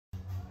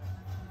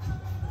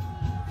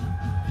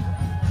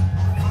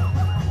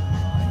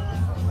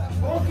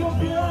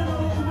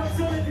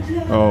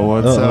Oh,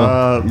 what's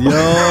up?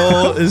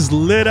 Yo, it's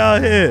lit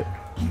out here.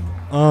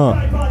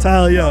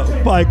 Italia,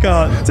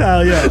 PyCon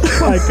Italia,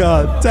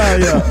 PyCon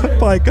Italia,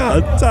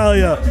 PyCon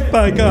Italia,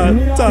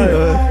 PyCon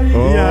Italia.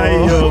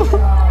 Yeah, yo.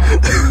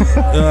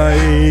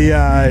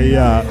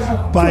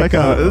 Yeah.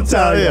 PyCon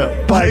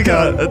Italia,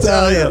 PyCon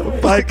Italia,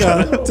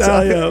 PyCon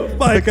Italia,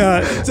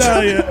 PyCon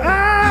Italia.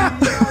 Ah!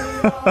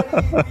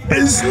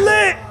 It's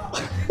lit.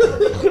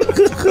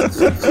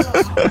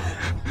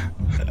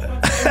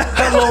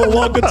 Hello,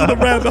 welcome to the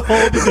Rabbit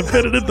Hole, the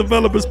Definitive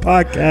Developers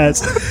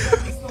Podcast.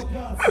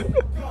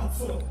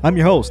 I'm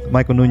your host,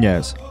 Michael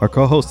Nunez. Our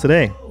co-host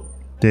today,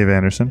 Dave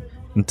Anderson.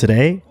 And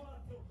today,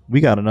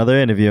 we got another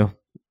interview.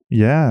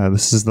 Yeah,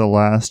 this is the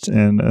last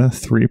in a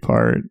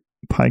 3-part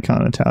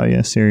PyCon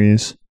Italia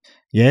series.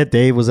 Yeah,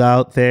 Dave was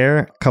out there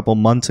a couple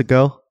months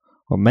ago,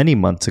 or many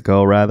months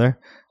ago, rather,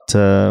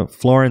 to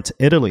Florence,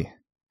 Italy,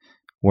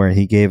 where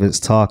he gave his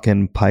talk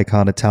in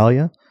PyCon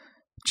Italia.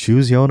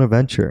 Choose Your Own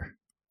Adventure,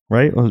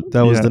 right?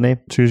 That was the name?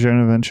 Choose Your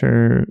Own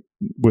Adventure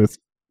with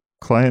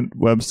Client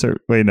Web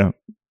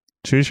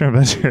Choose Your Own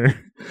Adventure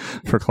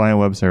for Client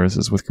Web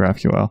Services with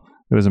GraphQL.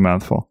 It was a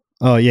mouthful.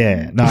 Oh,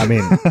 yeah. No, I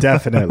mean,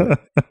 definitely.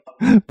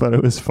 But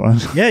it was fun.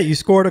 Yeah, you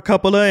scored a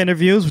couple of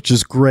interviews, which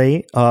is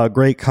great.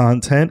 Great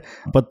content.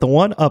 But the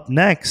one up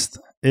next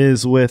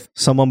is with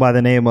someone by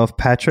the name of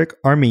Patrick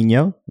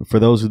Arminio. For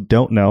those who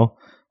don't know,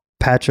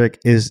 Patrick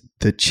is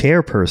the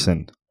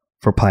chairperson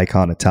for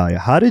PyCon Italia.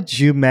 How did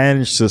you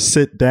manage to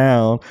sit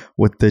down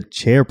with the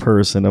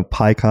chairperson of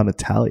PyCon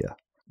Italia?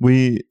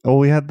 We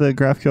had the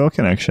GraphQL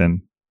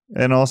connection.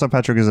 And also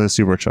Patrick is a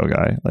super chill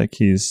guy. Like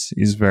he's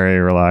very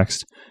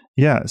relaxed.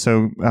 Yeah,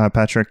 so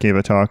Patrick gave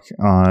a talk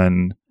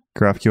on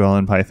GraphQL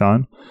and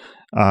Python,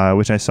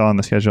 which I saw on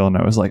the schedule, and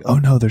I was like, oh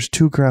no, there's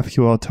 2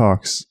 GraphQL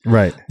talks.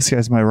 Right. This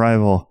guy's my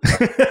rival.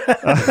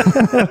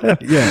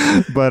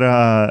 Yeah.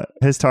 But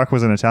his talk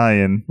was in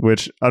Italian,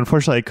 which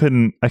unfortunately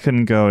I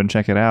couldn't go and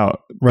check it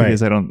out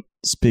because I don't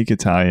speak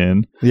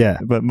Italian. Yeah.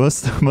 But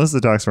most of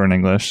the talks were in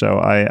English, so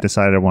I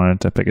decided I wanted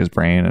to pick his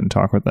brain and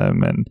talk with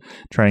him and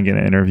try and get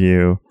an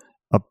interview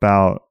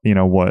about,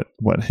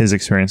 what his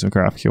experience with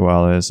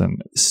GraphQL is and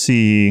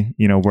see,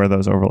 where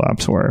those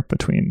overlaps were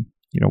between,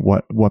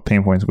 what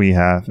pain points we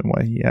have and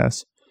what he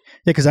has.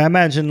 Yeah, because I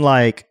imagine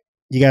like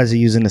you guys are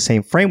using the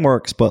same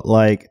frameworks, but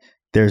like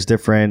there's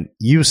different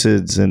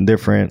uses and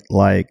different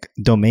like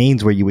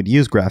domains where you would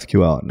use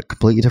GraphQL in a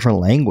completely different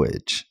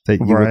language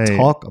that you would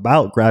talk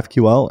about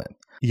GraphQL in.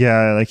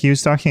 Yeah, like he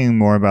was talking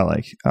more about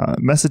like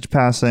message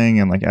passing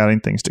and like adding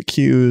things to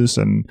queues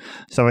and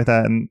stuff like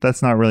that. And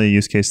that's not really a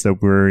use case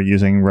that we're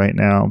using right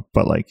now.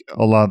 But like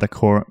a lot of the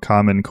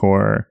common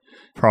core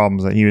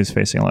problems that he was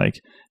facing,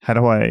 like how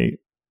do I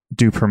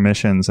do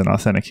permissions and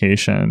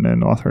authentication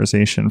and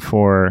authorization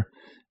for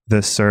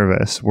this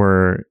service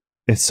where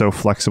it's so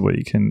flexible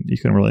you can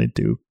really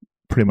do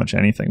pretty much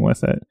anything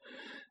with it.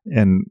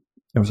 And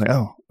it was like,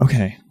 oh,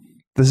 okay.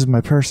 This is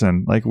my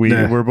person. Like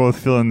we're both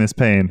feeling this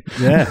pain.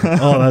 Yeah.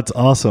 Oh, that's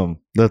awesome.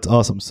 That's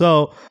awesome.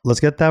 So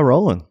let's get that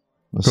rolling.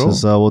 Cool.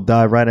 We'll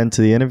dive right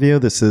into the interview.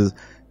 This is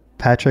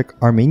Patrick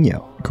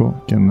Arminio. Cool.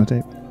 Give him the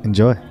tape.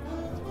 Enjoy.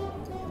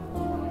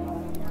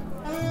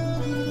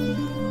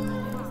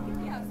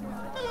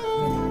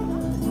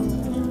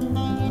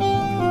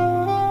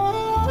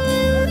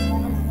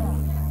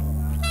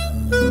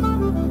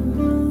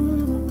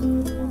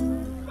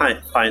 Hi,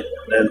 fine.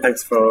 And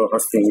thanks for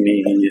hosting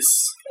me in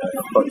this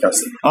podcast.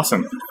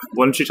 Awesome.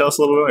 Why don't you tell us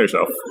a little bit about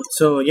yourself?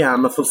 So, yeah,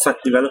 I'm a full-stack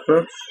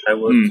developer. I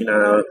work in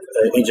an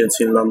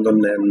agency in London,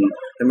 and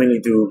I mainly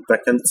do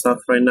backend stuff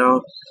right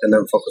now, and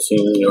I'm focusing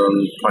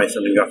on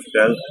Python and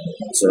GraphQL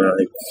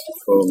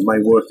for my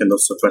work and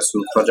also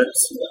personal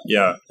projects.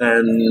 Yeah.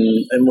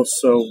 And I'm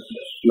also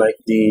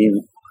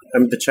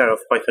I'm the chair of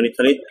PyCon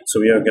Italy, so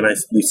we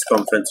organize this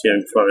conference here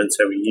in Florence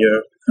every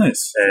year.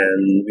 Nice.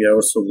 And we are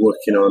also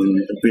working on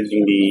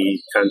building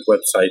the current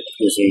website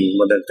using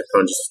modern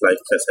technologies like,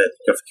 I said,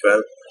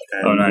 GraphQL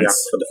and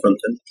React for the front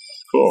end.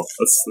 Cool.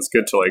 That's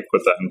good to like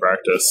put that in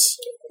practice.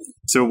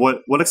 So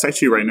what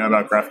excites you right now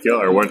about GraphQL,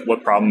 or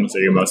what problems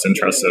are you most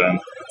interested in?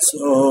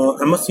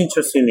 So I'm most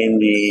interested in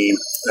the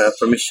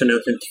permission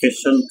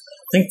authentication.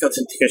 I think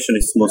authentication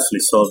is mostly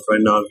solved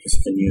right now because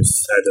you can use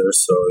headers,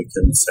 so you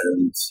can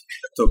send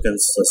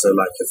tokens as a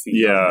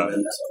feed. Yeah,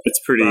 it's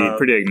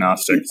pretty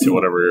agnostic to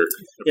whatever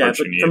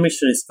approach you need.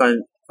 Permission is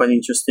quite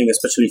interesting,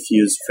 especially if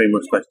you use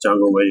frameworks like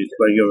Django,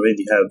 where you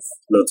already have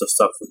loads of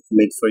stuff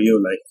made for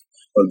you, like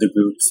all the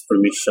groups,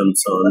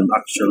 permissions on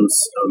actions,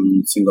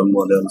 on single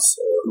models.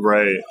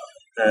 Right.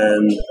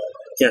 And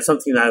yeah,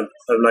 something that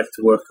I'd like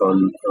to work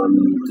on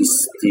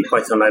the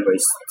Python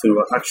libraries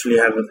to actually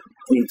have an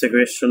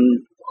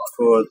integration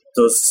for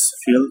those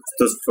fields,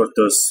 for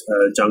those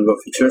Django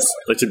features.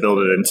 Like to build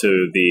it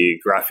into the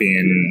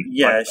graphene.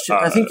 Yeah,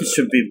 I think it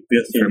should be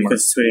built in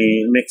because it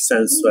really makes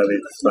sense to have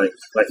it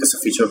like as a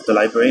feature of the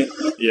library.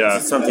 Yeah,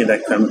 it's something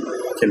that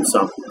comes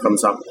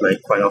up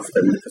like quite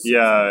often.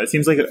 Yeah, it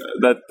seems like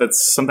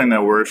that's something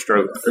that we're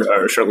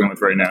struggling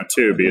with right now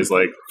too, because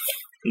like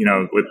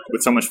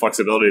with so much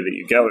flexibility that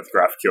you get with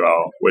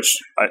GraphQL, which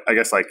I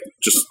guess like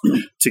just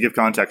to give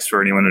context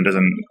for anyone who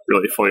doesn't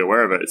really fully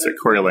aware of it, it's a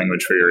query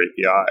language for your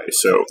API.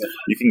 So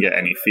you can get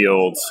any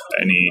fields,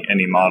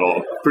 any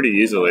model pretty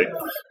easily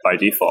by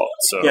default.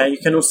 So yeah, you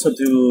can also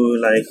do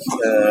like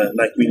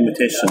with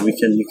mutation.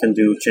 You can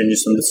do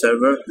changes on the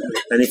server,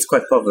 and it's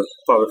quite powerful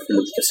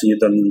because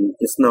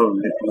it's not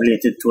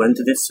related to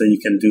entities, so you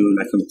can do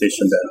like a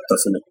mutation that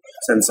doesn't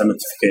send a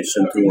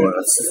notification to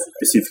a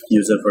specific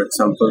user, for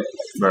example.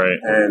 Right.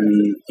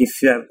 And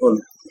if you have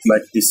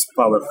like this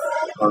power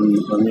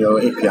on your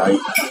API,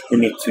 you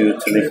need to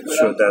make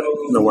sure that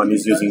no one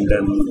is using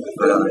them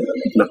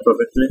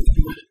inappropriately.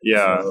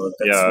 Yeah. So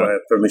that's where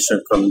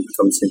permission comes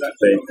into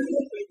play.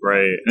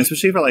 Right. And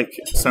especially for like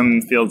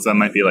some fields that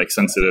might be like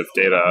sensitive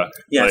data.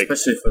 Yeah, like,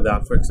 especially for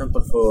that. For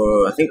example,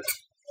 I think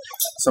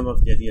some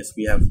of the ideas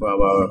we have for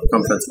our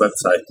conference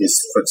website is,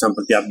 for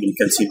example, the admin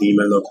can see the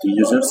email of the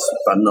users,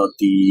 but not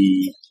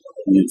the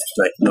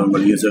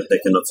normal users. They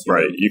cannot see.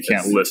 Right. You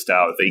can't list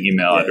out the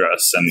email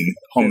address and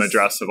home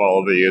address of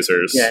all of the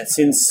users. Yeah,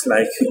 since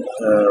like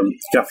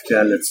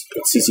GraphQL,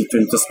 it's easy to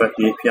introspect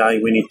the API.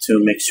 We need to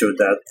make sure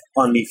that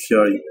only if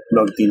you're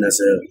logged in as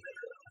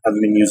a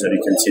admin user,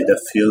 you can see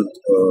that field,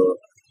 or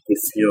if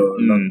you're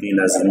logged in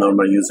as a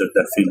normal user,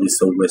 that field is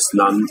always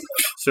none.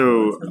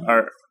 So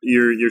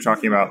you're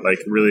talking about like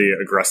really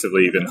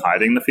aggressively even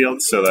hiding the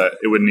fields so that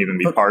it wouldn't even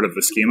be part of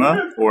the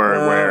schema,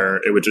 or where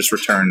it would just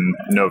return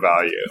no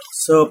value?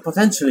 So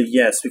potentially,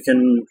 yes, we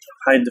can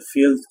hide the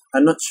field.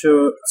 I'm not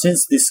sure,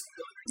 since this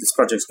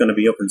project is going to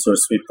be open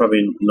source, we're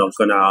probably not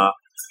going to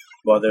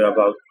bother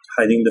about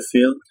hiding the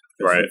field.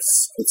 Right.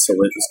 It's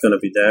going to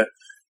be there.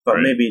 But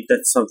maybe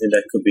that's something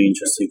that could be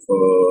interesting for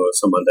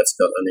someone that's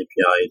got an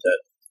API that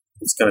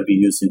it's going to be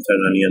used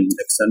internally and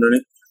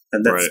externally.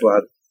 And that's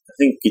what I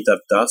think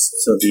GitHub does.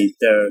 So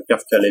their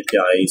GraphQL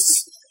API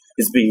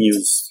is being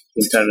used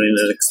internally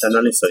and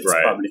externally, so it's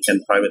public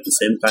and private at the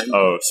same time.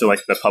 Oh, so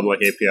like the public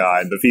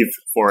API, the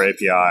V4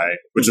 API,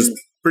 which is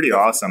pretty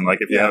awesome. Like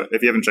if you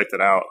haven't checked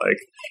it out, like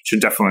you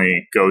should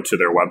definitely go to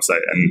their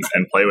website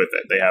and play with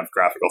it. They have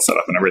graphical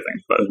setup and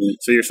everything. But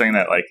so you're saying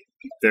that like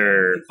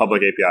their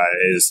public API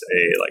is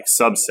a like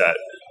subset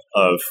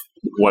of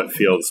what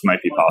fields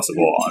might be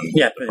possible on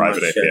the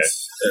private API.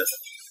 Yes.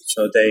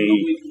 So they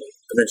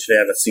eventually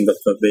have a single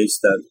code base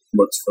that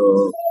works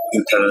for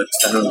internal and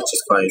external, which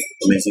is quite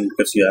amazing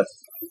because you have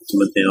to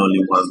maintain only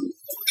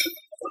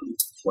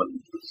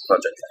one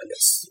project, I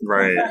guess.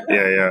 Right.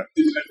 Yeah.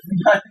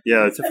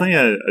 Yeah, it's definitely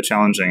a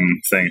challenging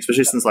thing,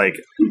 especially since like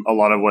a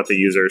lot of what the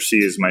user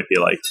sees might be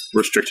like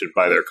restricted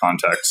by their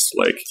context.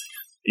 Like,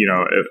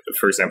 if,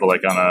 for example,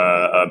 like on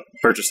a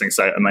purchasing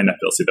site, I might not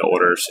be able to see the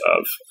orders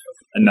of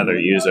another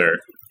user,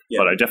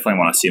 but I definitely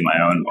want to see my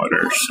own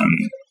orders.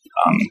 And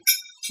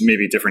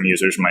maybe different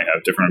users might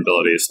have different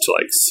abilities to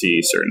like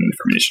see certain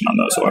information on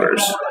those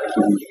orders.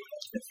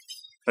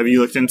 Have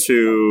you looked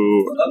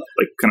into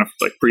like kind of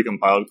like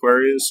precompiled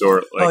queries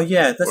or like? Oh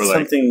yeah, that's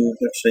something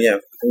actually. Yeah,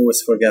 I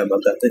always forget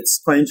about that. It's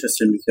quite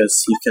interesting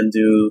because you can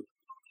do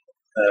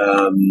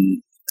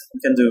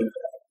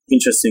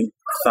interesting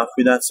stuff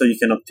with that. So you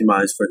can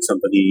optimize, for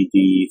example,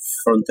 the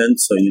front end.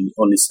 So you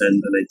only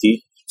send an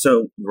ID.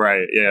 So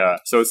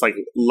so it's like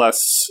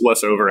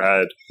less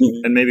overhead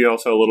and maybe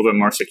also a little bit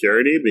more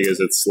security because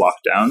it's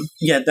locked down.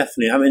 Yeah,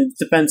 definitely. I mean, it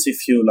depends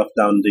if you lock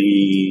down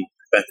the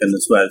backend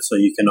as well. So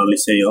you can only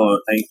say,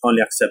 I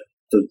only accept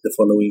the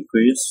following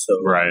queries. So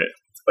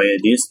by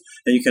IDs,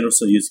 and you can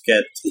also use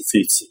get if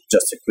it's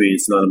just a query,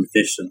 it's not a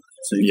mutation.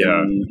 So you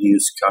can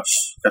use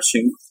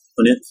caching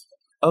on it.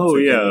 Oh, so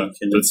you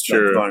can that's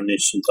true.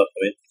 Varnish on top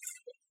of it.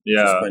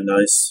 Yeah, it's quite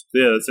nice.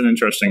 Yeah, that's an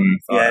interesting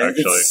thought,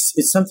 actually.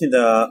 It's something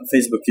that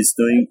Facebook is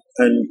doing,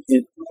 and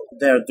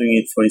they are doing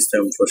it for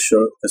Instagram for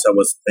sure, because I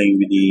was playing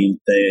with the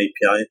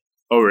API.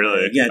 Oh,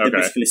 really? They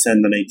basically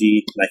send an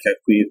ID, like a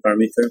query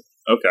parameter.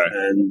 Okay.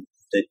 And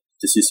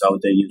this is how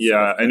they use it.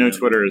 Yeah, I know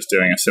Twitter is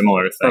doing a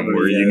similar thing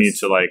where you need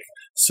to, like,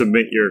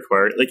 submit your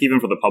query. Like,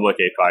 even for the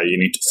public API, you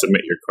need to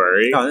submit your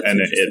query,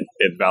 and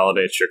it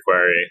validates your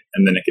query,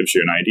 and then it gives you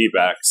an ID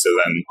back, so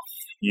then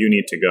you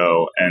need to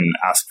go and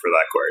ask for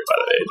that query by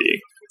the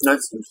ID.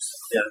 That's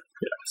interesting. Yeah.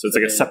 So it's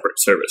like a separate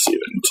service even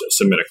to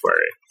submit a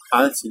query.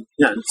 That's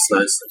nice.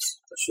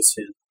 I should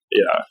see it.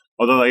 Yeah.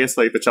 Although I guess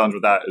like the challenge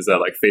with that is that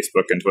like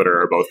Facebook and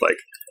Twitter are both like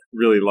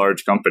really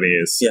large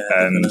companies,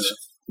 and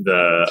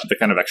the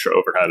kind of extra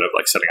overhead of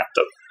like setting up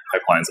the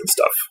pipelines and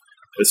stuff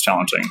is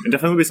challenging. It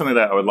definitely would be something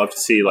that I would love to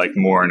see like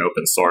more in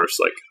open source,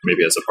 like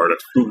maybe as a part of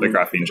the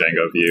Graphene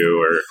Django view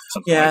or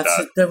something like that.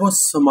 So there was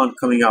someone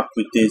coming up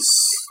with this.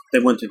 They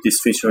wanted this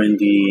feature in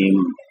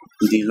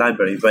the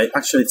library, but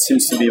actually it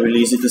seems to be really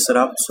easy to set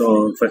up.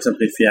 So, for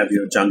example, if you have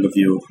your Django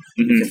view,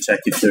 you can check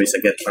if there is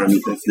a get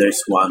parameter. If there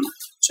is one,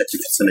 check if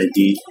it's an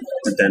ID,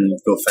 and then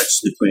go fetch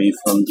the query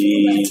from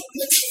the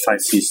file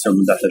system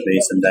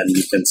database, and then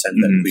you can send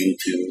that query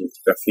to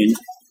Graphene.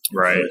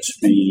 Right.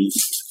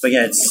 But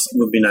yeah, it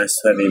would be nice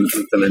to have him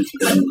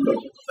implemented in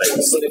like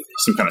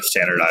some kind of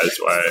standardized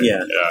way.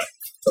 Yeah.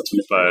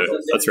 But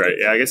that's right.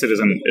 Yeah, I guess it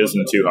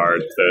isn't too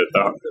hard.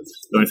 The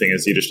only thing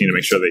is you just need to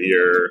make sure that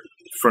your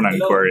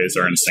front-end queries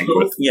are in sync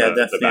with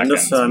definitely. the back and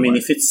also,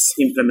 if it's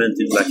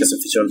implemented like as a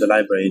feature of the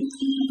library,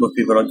 more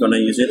people are going to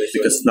use it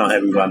because not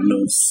everyone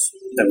knows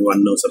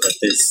about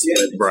this.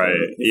 Right.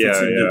 If it's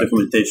in the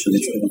documentation,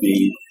 it's going to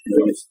be.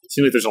 It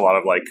seems like there's a lot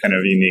of like kind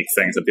of unique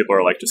things that people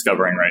are like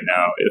discovering right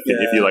now.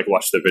 If you like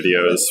watch the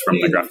videos from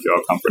the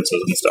GraphQL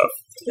conferences and stuff.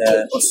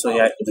 Yeah. Also,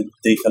 the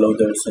data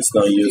loaders is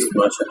not used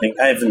much. I think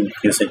I haven't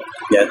used it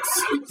yet.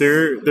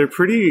 They're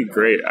pretty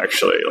great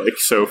actually. Like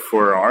so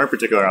for our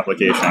particular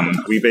application,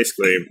 we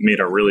basically made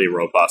a really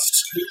robust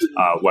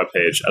web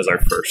page as our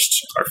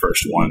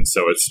first one.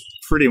 So it's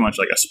pretty much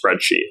like a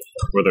spreadsheet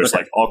where there's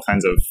like all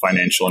kinds of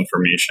financial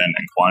information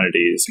and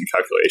quantities and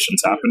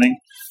calculations happening.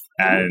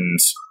 And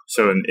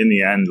so in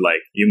the end,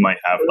 like you might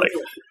have like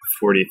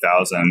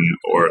 40,000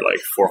 or like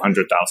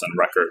 400,000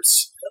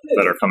 records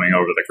that are coming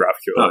over the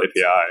GraphQL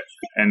API.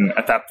 And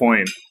at that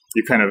point,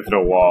 you kind of hit a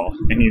wall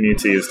and you need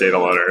to use data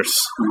loaders.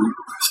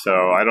 So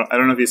I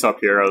don't know if you saw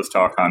Piero's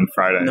talk on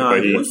Friday, but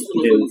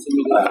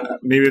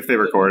maybe if they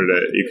recorded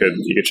it, you could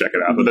check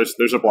it out. But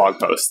there's a blog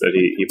post that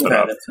he put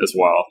up as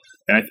well.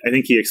 And I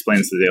think he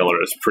explains the data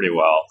loaders pretty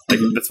well. Like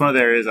that's one of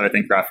the areas that I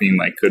think Graphene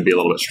like could be a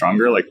little bit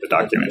stronger, like the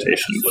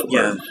documentation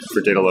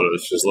for data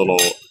loaders is just a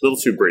little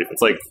too brief.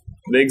 It's like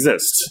they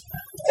exist.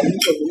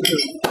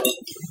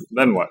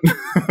 Then what?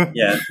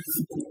 Yeah.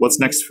 What's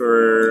next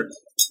for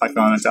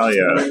PyCon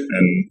Italia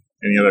and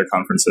any other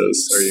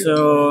conferences?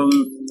 So,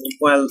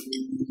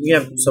 we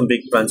have some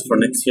big plans for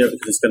next year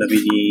because it's going to be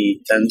the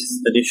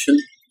 10th edition.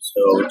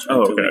 So, we're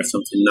trying to do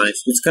something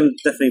nice. It's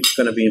definitely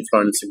going to be in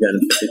Florence again,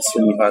 but it's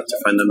really hard to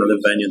find another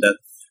venue that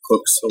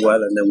cooks so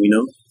well and that we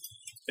know.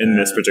 In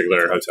this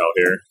particular hotel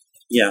here?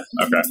 Yeah.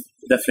 Okay.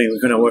 Definitely,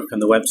 we're going to work on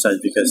the website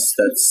because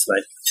that's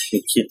like a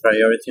key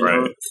priority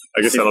now.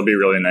 I guess that'll be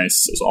really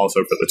nice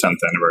also for the 10th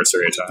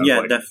anniversary to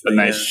have definitely, a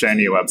nice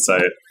shiny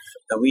website.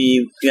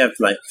 We have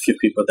like a few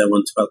people that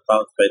want to help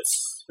out, but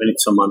we need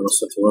someone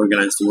also to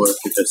organize the work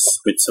because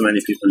with so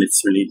many people,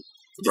 it's really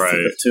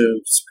difficult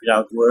to spread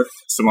out work.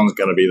 Someone's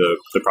got to be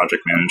the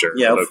project manager.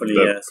 Yeah, hopefully,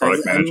 the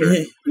product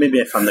manager. Maybe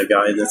I found a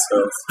guy that's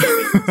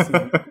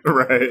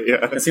right.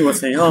 Yeah, because he was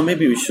saying, "Oh,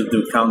 maybe we should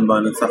do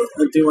Kanban and stuff."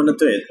 Do you want to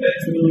do it?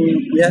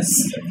 Yes.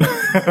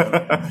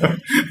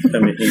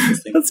 That may be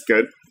interesting. That's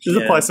good. Just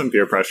apply some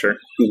peer pressure.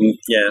 Mm-hmm.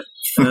 Yeah.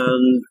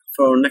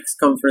 For next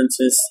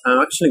conferences, I'm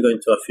actually going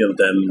to a few of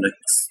them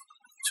next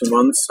 2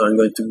 months. So I'm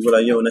going to Google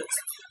I/O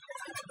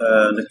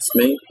next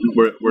May.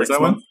 Where's next that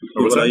month?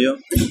 one? Google I/O.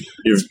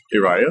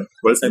 Uriah?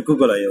 What is it?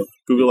 Google I/O.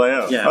 Google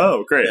I/O. Yeah.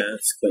 Oh, great. Yeah,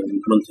 it's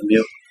in Mountain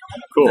View.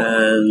 Cool.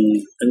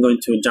 And I'm going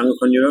to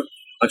DjangoCon Europe.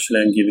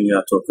 Actually, I'm giving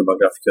a talk about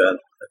GraphQL.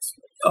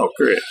 Oh,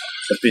 great.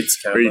 A bit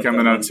scary. Are you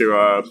coming out to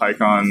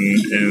PyCon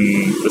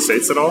in the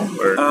States at all?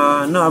 Or?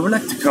 No, I would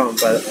like to come,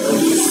 but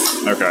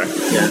okay.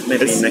 Yeah,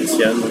 maybe next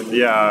year.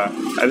 Yeah,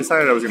 I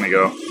decided I was going to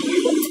go,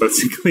 but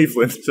it's in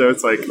Cleveland, so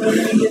it's like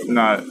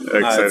not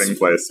an exciting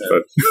place,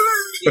 but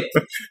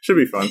should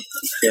be fun.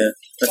 Yeah,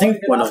 I think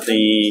one of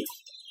the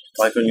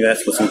PyCon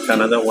US was in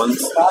Canada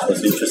once. It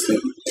was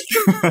interesting.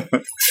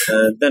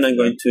 Then I'm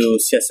going to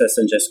CSS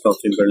and JSConf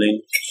in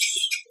Berlin.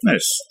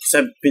 Nice. So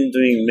I've been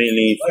doing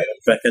mainly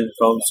backend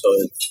comp, so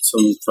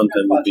some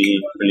front-end would be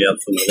really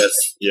helpful, I guess.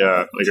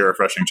 Yeah, like a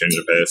refreshing change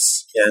of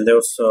pace. Yeah, and they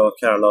also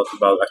care a lot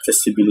about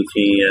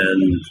accessibility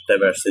and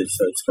diversity,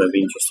 so it's going to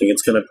be interesting.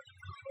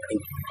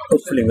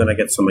 Hopefully I'm going to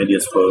get some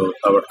ideas for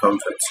our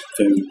conference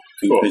to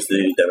increase the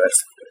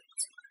diversity.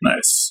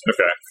 Nice.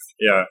 Okay.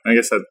 Yeah, I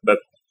guess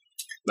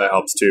that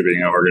helps too,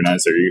 being an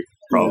organizer. You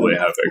probably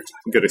have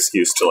a good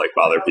excuse to like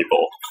bother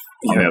people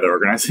on the other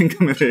organizing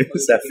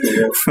committees.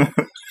 Definitely.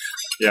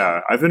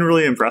 Yeah, I've been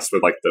really impressed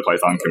with like the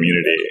Python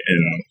community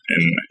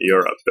in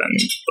Europe, and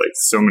like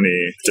so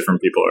many different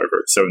people are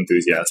so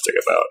enthusiastic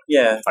about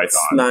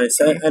Python. It's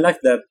nice. I like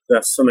that there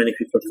are so many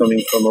people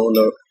coming from all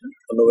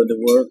over the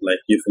world, like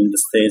you from the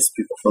States,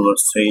 people from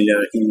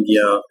Australia,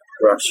 India,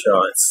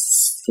 Russia.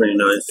 It's really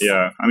nice.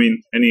 Yeah, I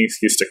mean, any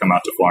excuse to come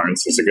out to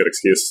Florence is a good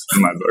excuse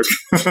in my book.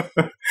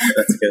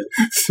 That's good.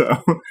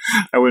 So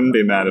I wouldn't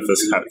be mad if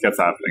this kept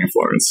happening in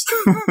Florence.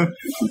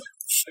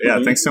 Yeah,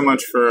 thanks so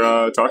much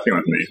for talking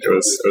with me. It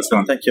was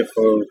fun. Thank you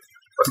for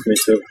asking me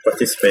to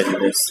participate in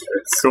this.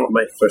 It's cool.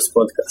 My first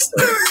podcast.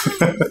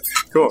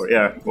 Cool,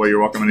 yeah. Well, you're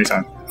welcome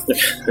anytime.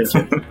 Thank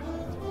you.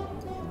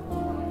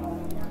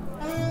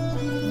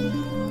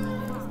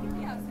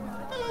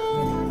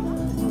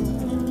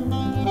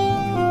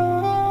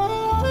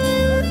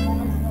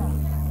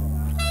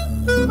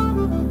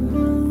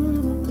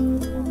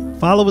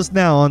 Follow us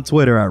now on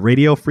Twitter at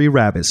Radio Free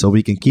Rabbit so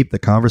we can keep the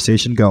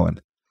conversation going.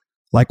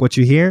 Like what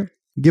you hear?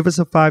 Give us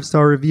a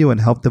 5-star review and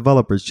help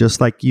developers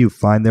just like you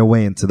find their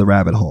way into the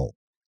rabbit hole.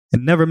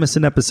 And never miss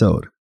an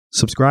episode.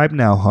 Subscribe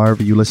now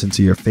however you listen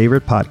to your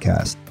favorite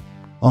podcast.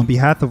 On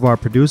behalf of our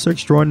producer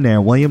extraordinaire,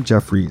 William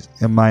Jeffries,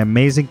 and my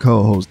amazing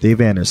co-host,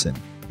 Dave Anderson,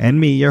 and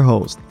me, your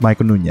host,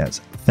 Michael Nunez,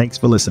 thanks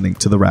for listening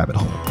to The Rabbit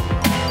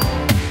Hole.